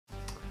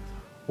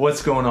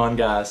What's going on,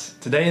 guys?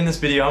 Today in this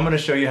video I'm going to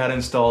show you how to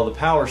install the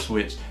power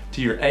switch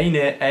to your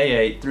Anet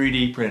A8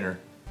 3D printer.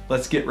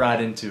 Let's get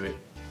right into it.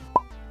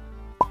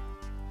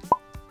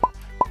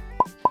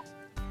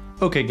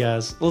 Okay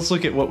guys, let's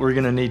look at what we're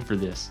going to need for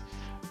this.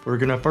 We're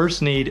going to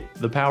first need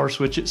the power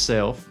switch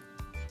itself,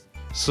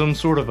 some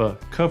sort of a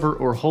cover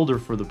or holder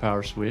for the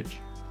power switch,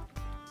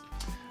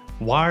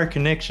 wire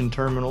connection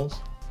terminals,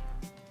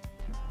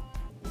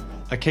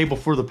 a cable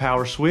for the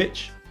power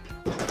switch,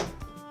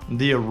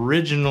 the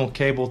original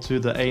cable to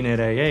the Anet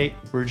A8.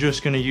 We're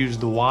just going to use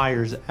the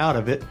wires out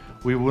of it.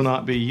 We will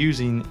not be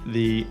using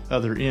the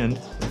other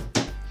end.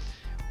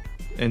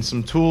 And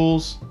some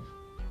tools,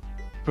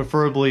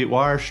 preferably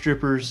wire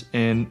strippers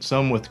and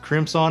some with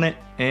crimps on it,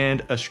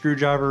 and a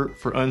screwdriver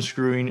for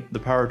unscrewing the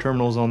power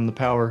terminals on the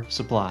power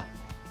supply.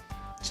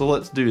 So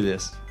let's do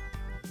this.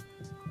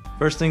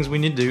 First things we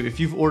need to do, if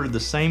you've ordered the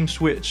same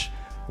switch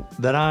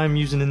that I'm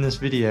using in this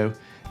video,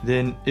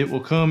 then it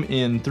will come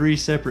in 3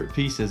 separate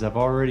pieces. I've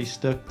already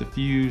stuck the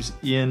fuse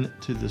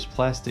into this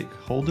plastic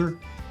holder,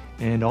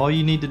 and all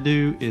you need to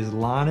do is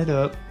line it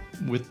up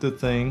with the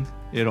thing.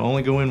 It'll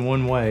only go in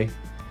one way,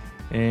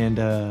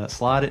 and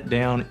slide it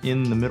down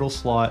in the middle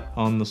slot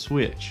on the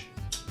switch.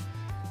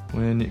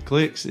 When it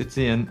clicks, it's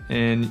in,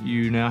 and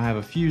you now have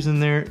a fuse in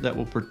there that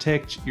will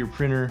protect your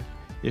printer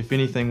if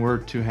anything were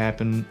to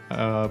happen,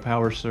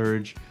 power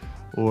surge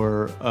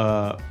or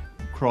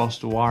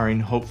crossed wiring.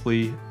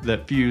 Hopefully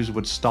that fuse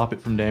would stop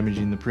it from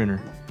damaging the printer.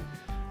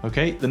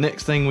 Okay, the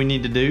next thing we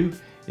need to do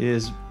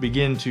is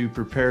begin to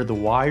prepare the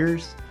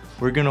wires.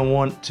 We're going to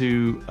want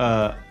to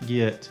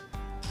get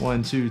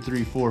 1, 2,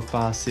 3, 4,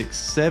 5, 6,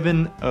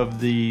 7 of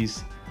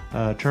these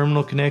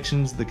terminal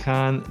connections, the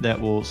kind that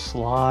will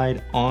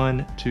slide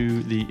on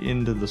to the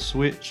end of the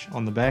switch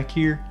on the back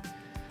here.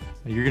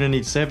 You're going to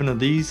need 7 of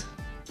these,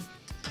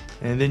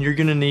 and then you're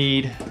going to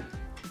need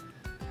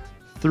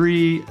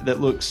 3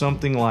 that look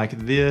something like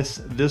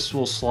this. This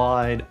will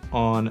slide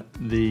on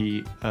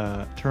the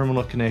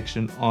terminal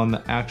connection on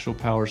the actual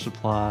power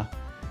supply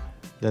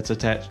that's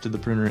attached to the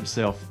printer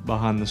itself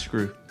behind the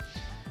screw.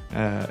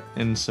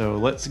 And so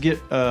let's get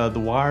the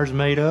wires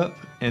made up,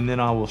 and then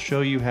I will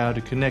show you how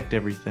to connect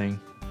everything.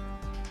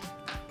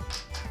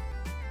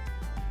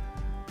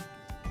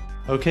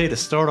 Okay, to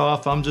start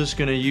off, I'm just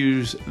going to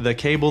use the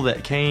cable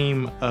that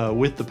came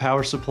with the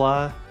power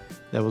supply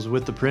that was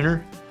with the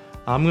printer.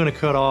 I'm going to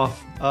cut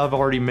off, I've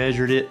already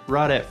measured it,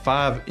 right at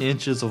 5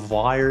 inches of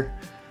wire.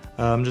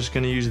 I'm just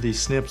going to use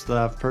these snips that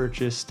I've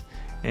purchased,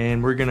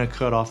 and we're going to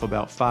cut off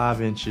about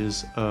 5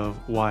 inches of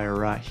wire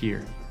right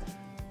here.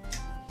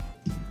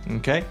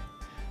 Okay,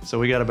 so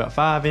we got about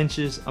 5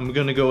 inches. I'm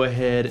going to go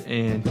ahead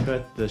and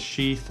cut the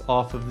sheath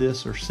off of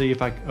this, or see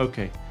if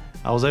okay,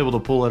 I was able to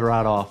pull it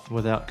right off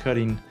without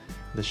cutting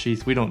the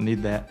sheath. We don't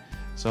need that,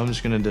 so I'm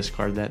just going to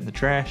discard that in the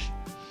trash.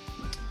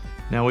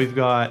 Now we've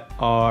got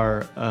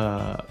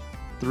our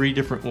 3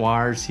 different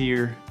wires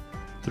here.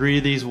 3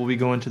 of these will be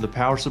going to the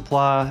power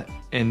supply,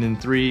 and then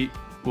 3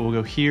 will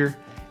go here,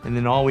 and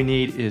then all we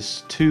need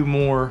is 2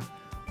 more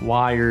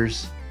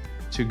wires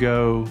to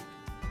go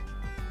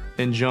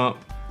and jump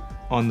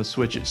on the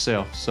switch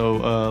itself.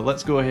 So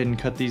let's go ahead and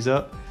cut these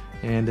up,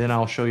 and then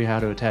I'll show you how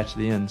to attach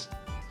the ends.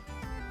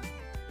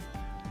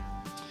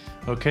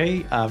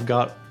 Okay, I've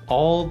got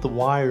all the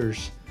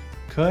wires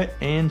cut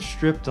and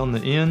stripped on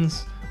the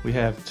ends. We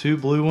have 2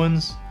 blue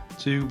ones,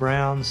 2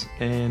 browns,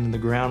 and the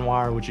ground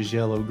wire, which is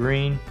yellow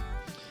green.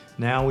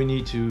 Now we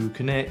need to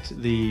connect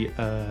the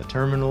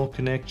terminal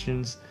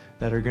connections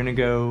that are going to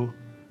go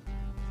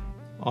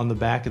on the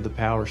back of the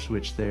power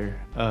switch there.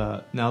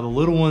 Now the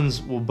little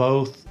ones will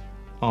both,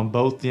 on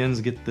both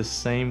ends, get the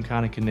same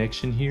kind of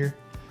connection here.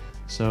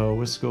 So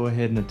let's go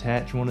ahead and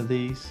attach one of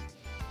these.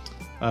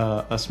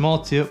 A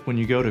small tip: when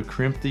you go to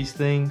crimp these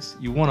things,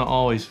 you want to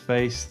always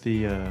face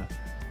the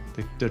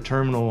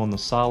terminal on the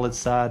solid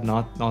side,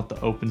 not the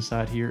open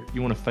side here.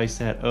 You want to face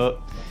that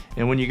up,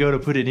 and when you go to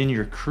put it in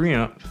your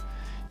crimp,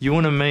 you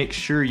want to make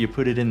sure you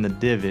put it in the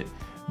divot.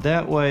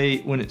 That way,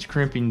 when it's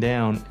crimping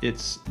down,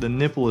 the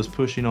nipple is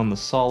pushing on the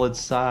solid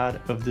side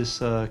of this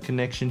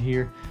connection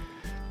here,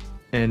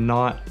 and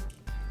not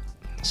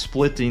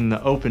splitting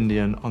the opened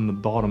end on the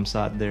bottom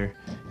side there,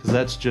 because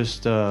that's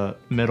just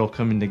metal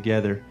coming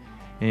together,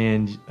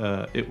 and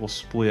it will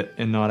split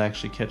and not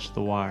actually catch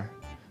the wire.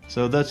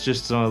 So that's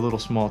just a little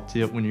small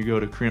tip. When you go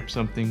to crimp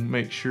something,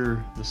 make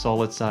sure the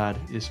solid side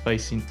is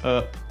facing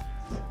up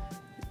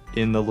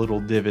in the little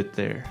divot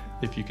there.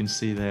 If you can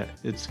see that,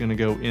 it's going to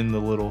go in the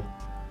little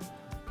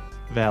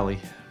valley.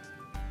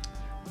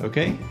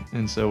 Okay,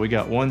 and so we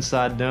got one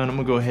side done. I'm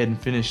going to go ahead and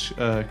finish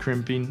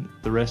crimping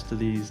the rest of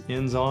these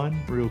ends on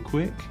real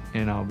quick,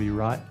 and I'll be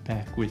right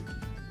back with you.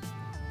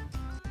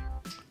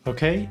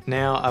 Okay,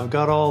 now I've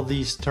got all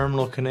these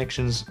terminal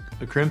connections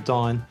crimped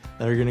on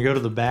that are going to go to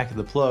the back of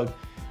the plug.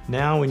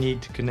 Now we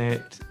need to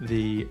connect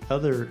the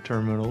other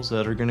terminals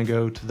that are going to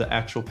go to the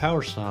actual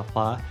power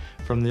supply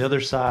from the other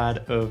side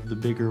of the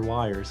bigger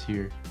wires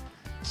here.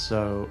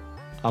 So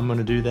I'm going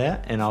to do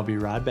that, and I'll be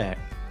right back.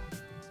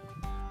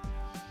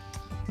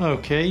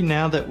 Okay,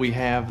 now that we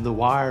have the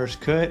wires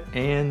cut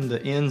and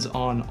the ends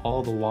on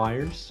all the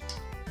wires,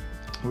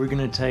 we're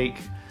gonna take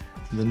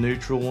the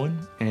neutral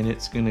one and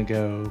it's gonna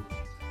go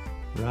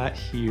right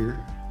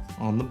here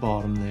on the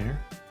bottom there.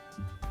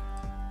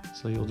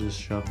 So you'll just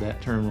shove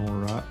that terminal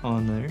right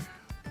on there.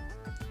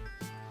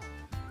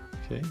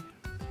 Okay.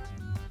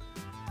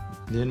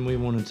 Then we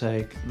want to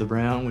take the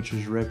brown, which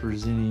is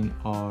representing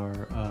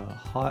our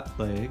hot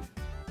leg,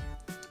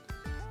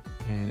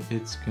 and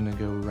it's gonna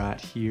go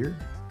right here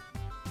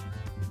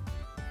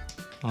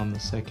on the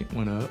second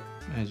one up,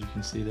 as you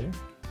can see there.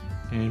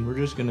 And we're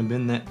just gonna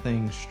bend that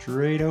thing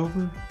straight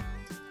over,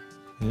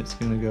 and it's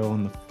gonna go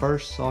on the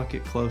first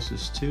socket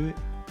closest to it,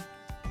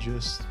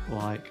 just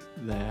like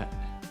that.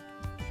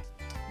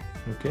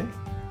 Okay,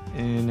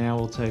 and now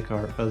we'll take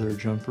our other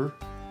jumper,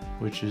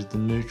 which is the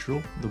neutral,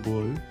 the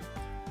blue,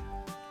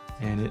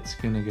 and it's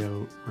gonna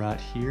go right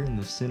here in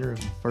the center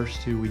of the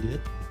first two we did,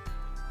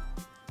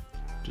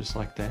 just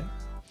like that.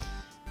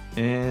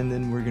 And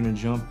then we're gonna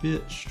jump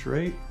it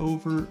straight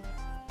over.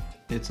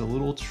 It's a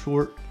little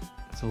short,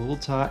 it's a little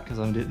tight because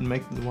I didn't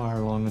make the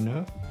wire long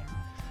enough,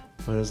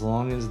 but as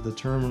long as the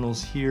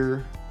terminals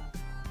here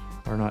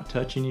are not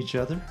touching each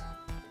other,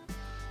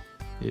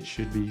 it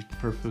should be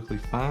perfectly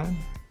fine.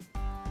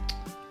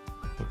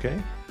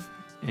 Okay,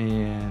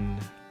 and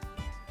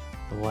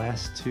the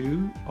last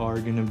two are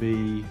gonna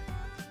be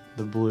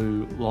the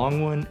blue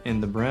long one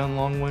and the brown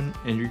long one,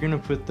 and you're gonna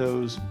put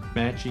those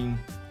matching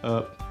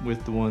up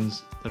with the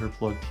ones that are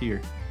plugged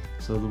here.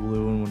 So the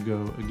blue one would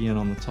go again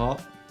on the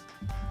top,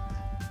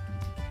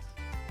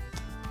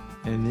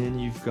 and then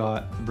you've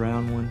got the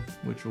brown one,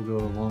 which will go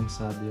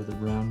alongside the other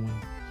brown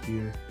one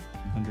here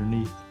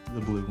underneath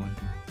the blue one.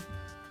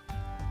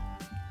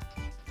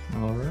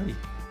 Alrighty.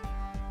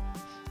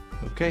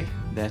 Okay,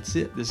 that's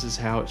it. This is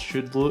how it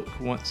should look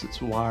once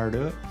it's wired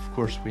up. Of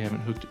course, we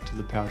haven't hooked it to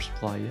the power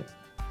supply yet.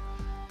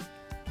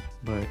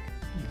 But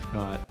you've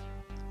got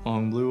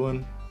long blue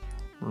one,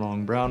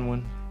 long brown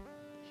one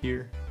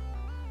here.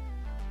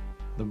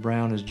 The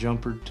brown is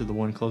jumpered to the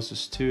one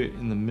closest to it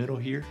in the middle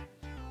here.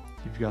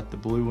 You've got the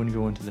blue one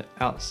going to the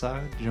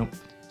outside, jump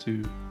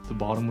to the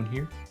bottom one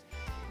here.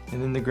 And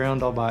then the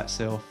ground all by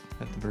itself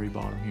at the very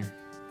bottom here.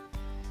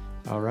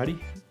 Alrighty.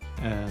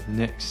 The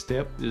next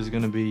step is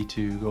going to be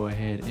to go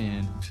ahead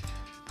and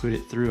put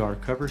it through our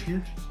cover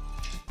here.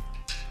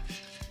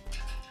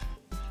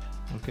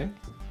 Okay,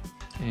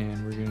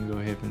 and we're going to go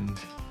ahead and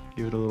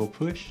give it a little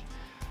push.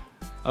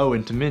 Oh,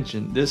 and to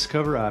mention, this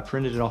cover I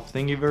printed it off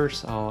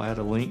Thingiverse. I'll add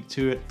a link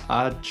to it.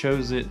 I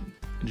chose it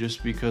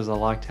just because I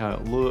liked how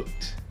it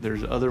looked.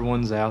 There's other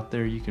ones out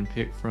there you can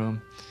pick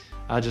from.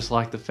 I just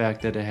like the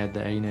fact that it had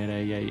the Anet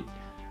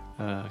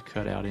A8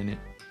 cut out in it,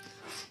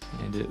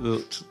 and it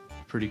looked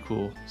pretty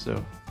cool,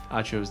 so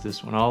I chose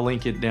this one. I'll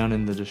link it down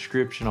in the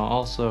description. I'll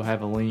also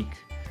have a link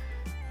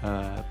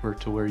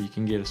to where you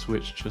can get a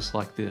switch just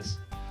like this.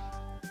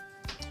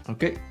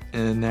 Okay,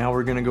 and now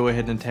we're gonna go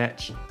ahead and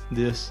attach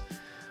this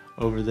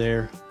over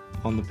there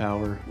on the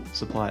power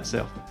supply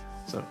itself.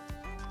 So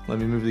let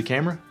me move the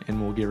camera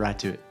and we'll get right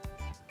to it.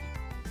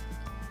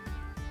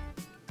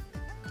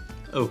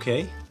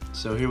 Okay,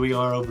 so here we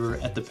are over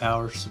at the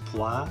power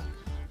supply.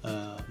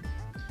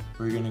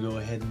 We're gonna go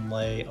ahead and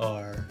lay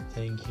our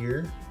thing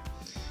here.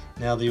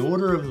 Now the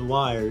order of the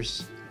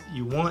wires,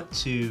 you want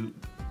to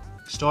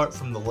start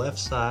from the left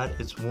side.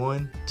 It's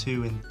 1,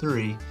 2, and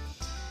 3.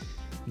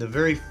 The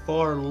very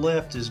far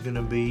left is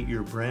gonna be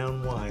your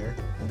brown wire.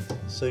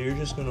 So you're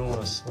just gonna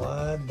wanna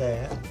slide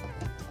that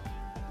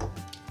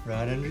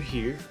right under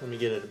here. Let me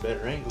get at a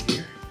better angle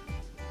here.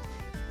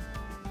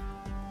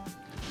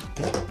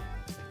 Okay.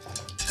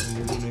 And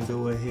you're gonna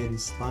go ahead and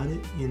slide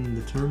it in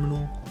the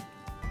terminal.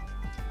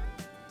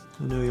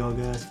 I know y'all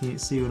guys can't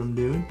see what I'm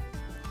doing.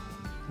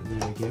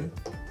 There we go.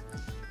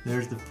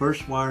 There's the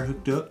first wire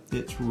hooked up.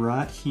 It's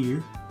right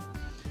here.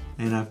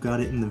 And I've got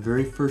it in the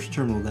very first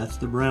terminal. That's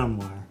the brown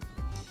wire.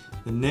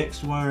 The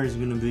next wire is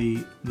going to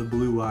be the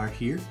blue wire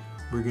here.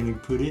 We're going to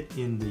put it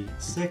in the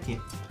second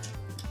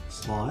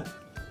slot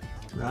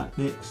right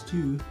next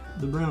to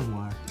the brown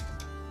wire.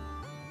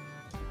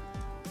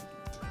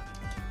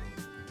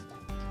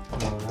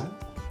 Alright,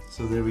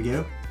 so there we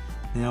go.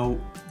 Now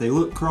they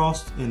look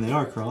crossed, and they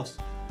are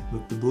crossed,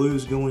 but the blue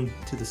is going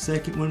to the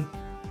second one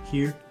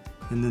here,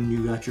 and then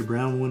you got your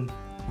brown one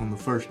on the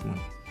first one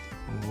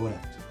on the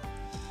left.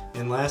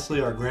 And lastly,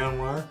 our ground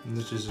wire, and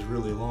this is a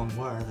really long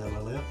wire that I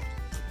left,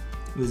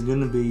 is going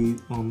to be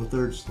on the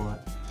third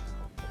slot.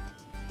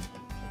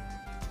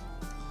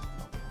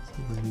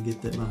 So let me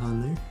get that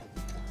behind there.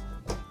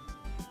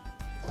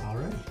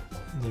 Alright,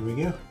 there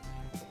we go.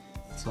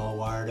 It's all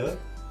wired up.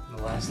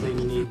 The last thing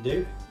you need to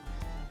do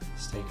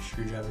is take a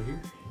screwdriver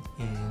here,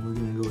 and we're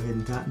going to go ahead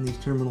and tighten these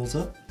terminals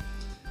up.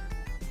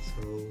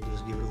 So we'll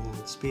just give it a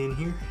little spin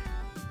here.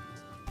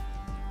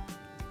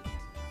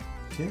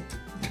 Okay,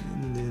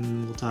 and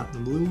then we'll tighten the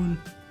blue one.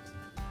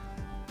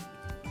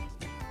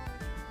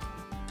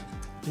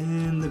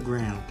 And the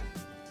ground.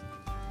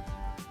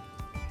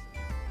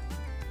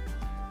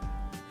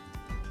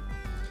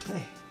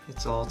 Okay,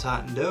 it's all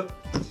tightened up.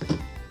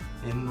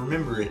 And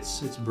remember, it's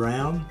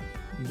brown,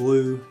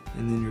 blue,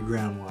 and then your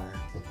ground wire.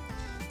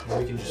 And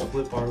we can just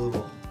flip our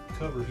little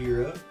cover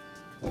here up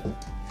and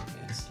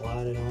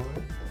slide it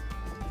on,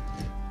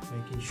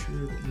 making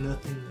sure that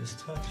nothing is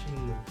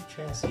touching the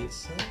chassis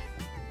itself.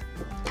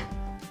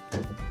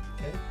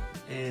 Okay.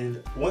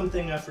 And one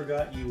thing I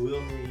forgot you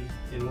will need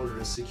in order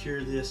to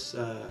secure this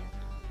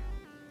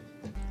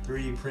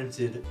 3D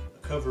printed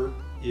cover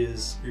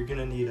is you're going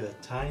to need a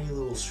tiny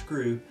little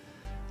screw.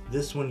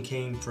 This one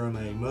came from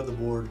a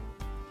motherboard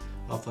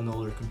off an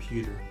older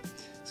computer.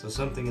 So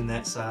something in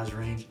that size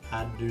range.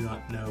 I do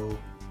not know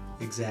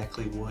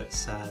exactly what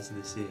size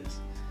this is.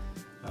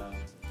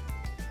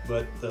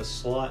 But the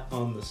slot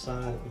on the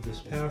side of this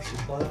power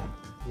supply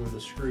where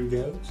the screw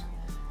goes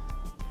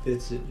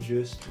fits it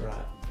just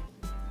right.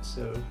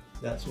 So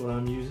that's what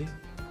I'm using.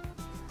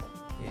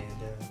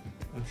 And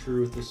I'm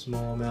sure with a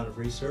small amount of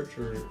research,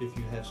 or if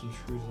you have some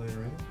screws laying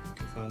around, you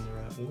can find the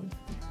right one.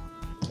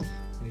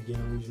 And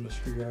again, I'm using my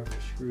screwdriver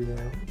to screw that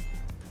on.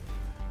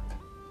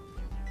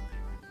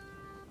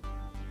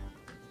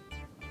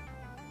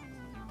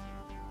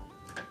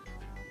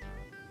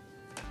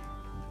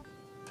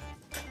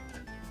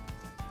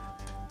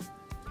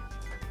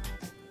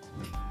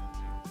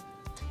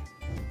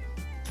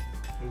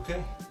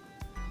 Okay,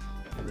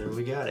 and there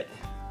we got it.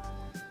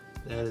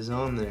 That is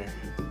on there.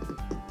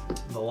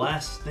 The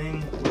last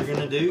thing we're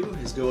gonna do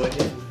is go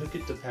ahead and hook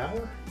it to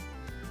power.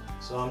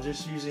 So I'm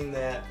just using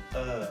that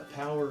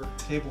power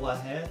cable I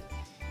had.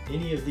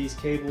 Any of these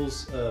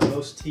cables,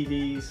 most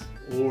TVs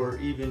or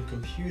even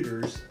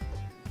computers,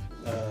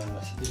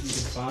 if you can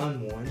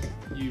find one,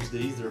 use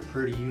these. They're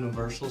pretty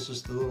universal. It's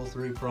just a little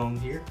 3-prong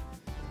here.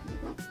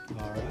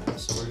 All right,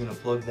 so we're gonna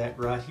plug that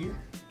right here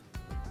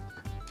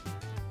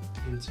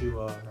into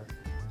our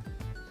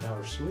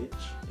power switch,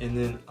 and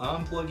then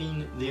I'm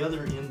plugging the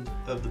other end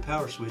of the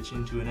power switch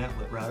into an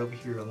outlet right over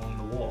here along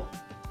the wall.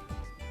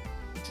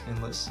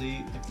 And let's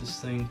see if this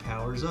thing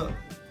powers up.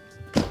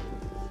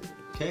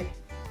 Okay,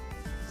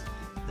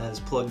 that is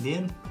plugged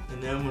in,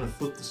 and now I'm going to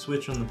flip the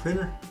switch on the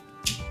printer,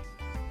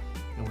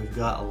 and we've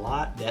got a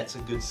light. That's a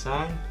good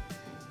sign.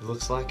 It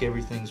looks like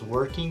everything's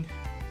working.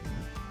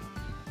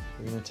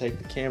 We're going to take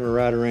the camera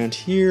right around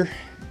here,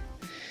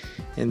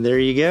 and there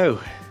you go.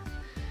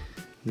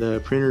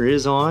 The printer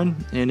is on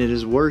and it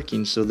is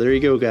working. So there you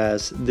go,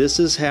 guys. This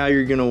is how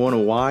you're going to want to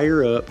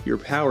wire up your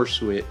power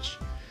switch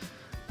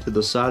to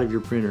the side of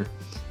your printer.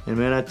 And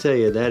man, I tell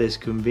you, that is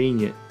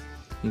convenient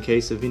in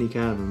case of any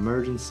kind of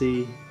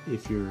emergency.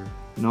 If your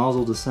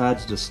nozzle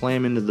decides to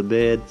slam into the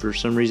bed, for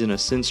some reason a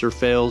sensor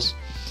fails,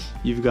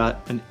 you've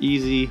got an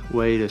easy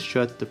way to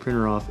shut the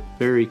printer off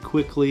very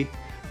quickly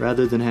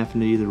rather than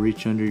having to either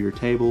reach under your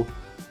table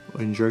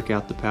and jerk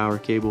out the power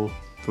cable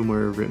from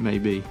wherever it may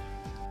be.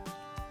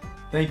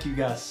 Thank you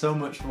guys so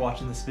much for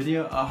watching this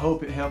video. I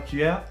hope it helped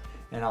you out,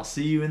 and I'll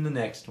see you in the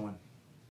next one.